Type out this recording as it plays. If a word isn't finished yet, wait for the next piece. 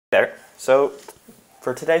There. So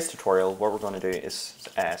for today's tutorial, what we're going to do is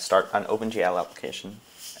start an OpenGL application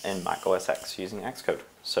in Mac OS X using Xcode.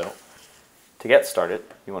 So to get started,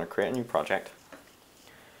 you want to create a new project.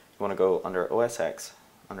 You want to go under OS X,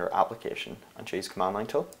 under Application, and choose Command Line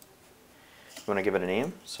Tool. You want to give it a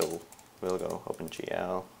name, so we'll go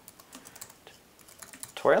OpenGL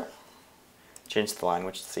Tutorial. Change the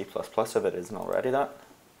language to C++ if it isn't already that,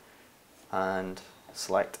 and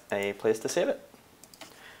select a place to save it.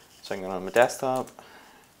 So I'm going on my desktop,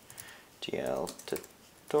 GL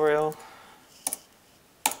Tutorial,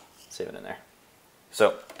 save it in there.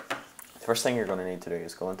 So the first thing you're going to need to do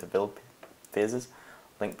is go into Build Phases,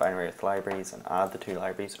 link binary with libraries, and add the two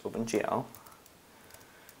libraries, OpenGL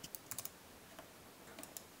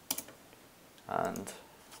and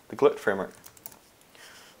the GLUT framework.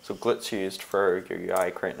 So GLUT's used for your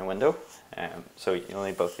UI creating a window, so you'll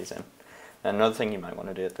need both these in. And another thing you might want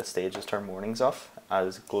to do at this stage is turn warnings off,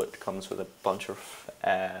 as GLUT comes with a bunch of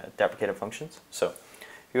deprecated functions. So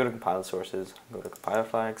if you go to compile sources, go to compile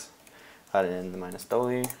flags, add in the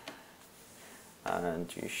 -w,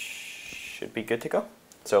 and you should be good to go.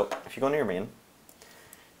 So if you go into your main,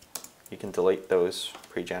 you can delete those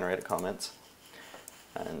pre-generated comments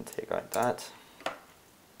and take out that.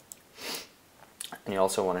 And you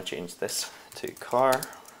also want to change this to car,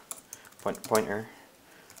 pointer,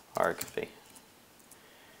 argv.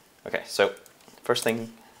 Okay, so first, you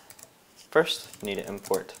need to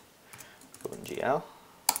import OpenGL,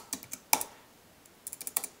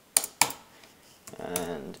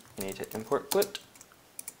 and you need to import GLUT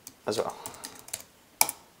as well.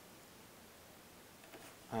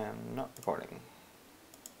 I am not recording.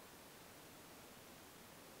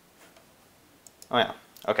 Oh yeah,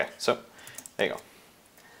 okay, so there you go.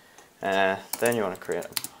 Then you want to create a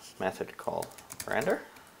method called render.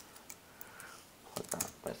 Plug that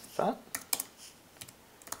with that.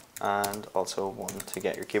 And also one to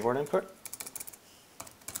get your keyboard input.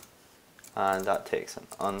 And that takes an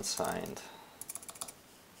unsigned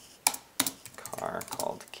car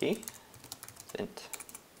called key, int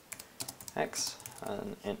x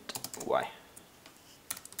and int y.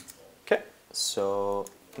 Okay, so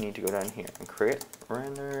you need to go down here and create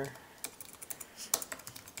render.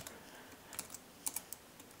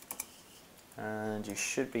 And you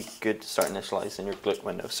should be good to start initializing your GLUT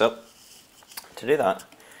window. So to do that,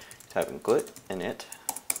 type in GLUT init,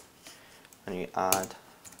 and you add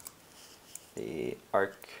the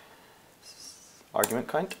argument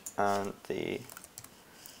count and the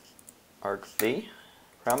argv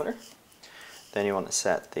parameter. Then you want to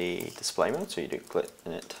set the display mode, so you do GLUT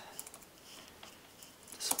init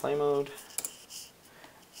display mode,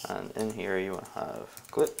 and in here you want to have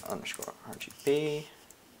GLUT underscore RGB.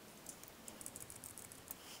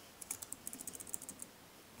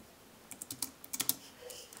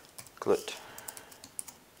 GLUT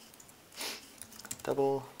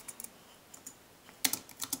double,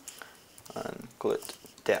 and GLUT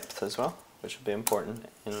depth as well, which will be important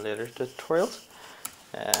in later tutorials.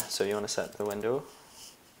 So you want to set the window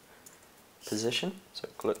position, so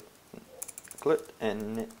GLUT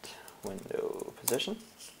init window position,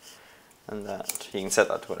 and that you can set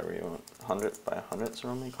that to whatever you want. 100 by 100 is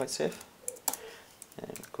normally quite safe.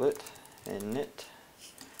 And GLUT init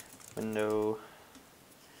window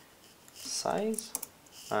size,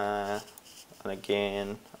 and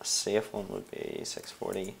again a safe one would be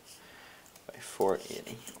 640 by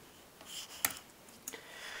 480.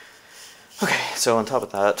 Okay, so on top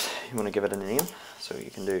of that you want to give it a name, so you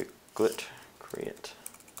can do GLUT create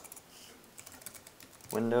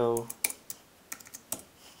window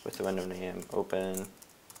with the window name OpenGL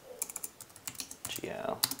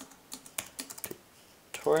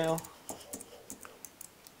Tutorial.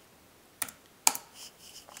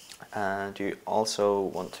 And you also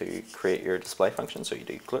want to create your display function, so you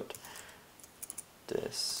do GLUT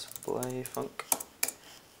display func,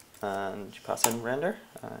 and you pass in render,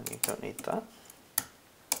 and you don't need that.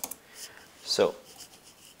 So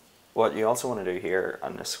what you also want to do here,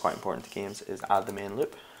 and this is quite important to games, is add the main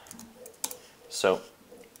loop. So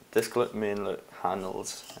this GLUT main loop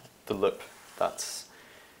handles the loop that's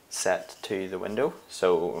set to the window.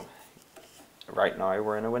 So right now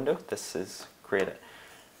we're in a window. This is created.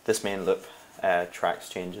 This main loop tracks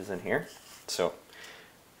changes in here. So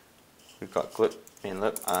we've got GLUT main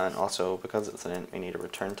loop, and also because it's an int, we need a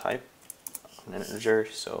return type of an integer,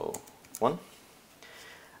 so 1.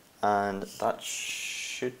 And that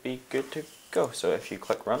should be good to go. So if you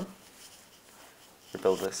click run, your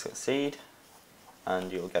build will succeed,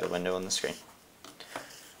 and you'll get a window on the screen.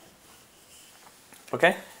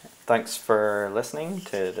 Okay, thanks for listening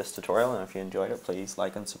to this tutorial, and if you enjoyed it, please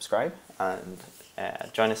like and subscribe, and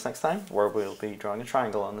Join us next time where we'll be drawing a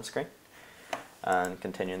triangle on the screen and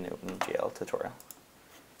continuing the OpenGL tutorial.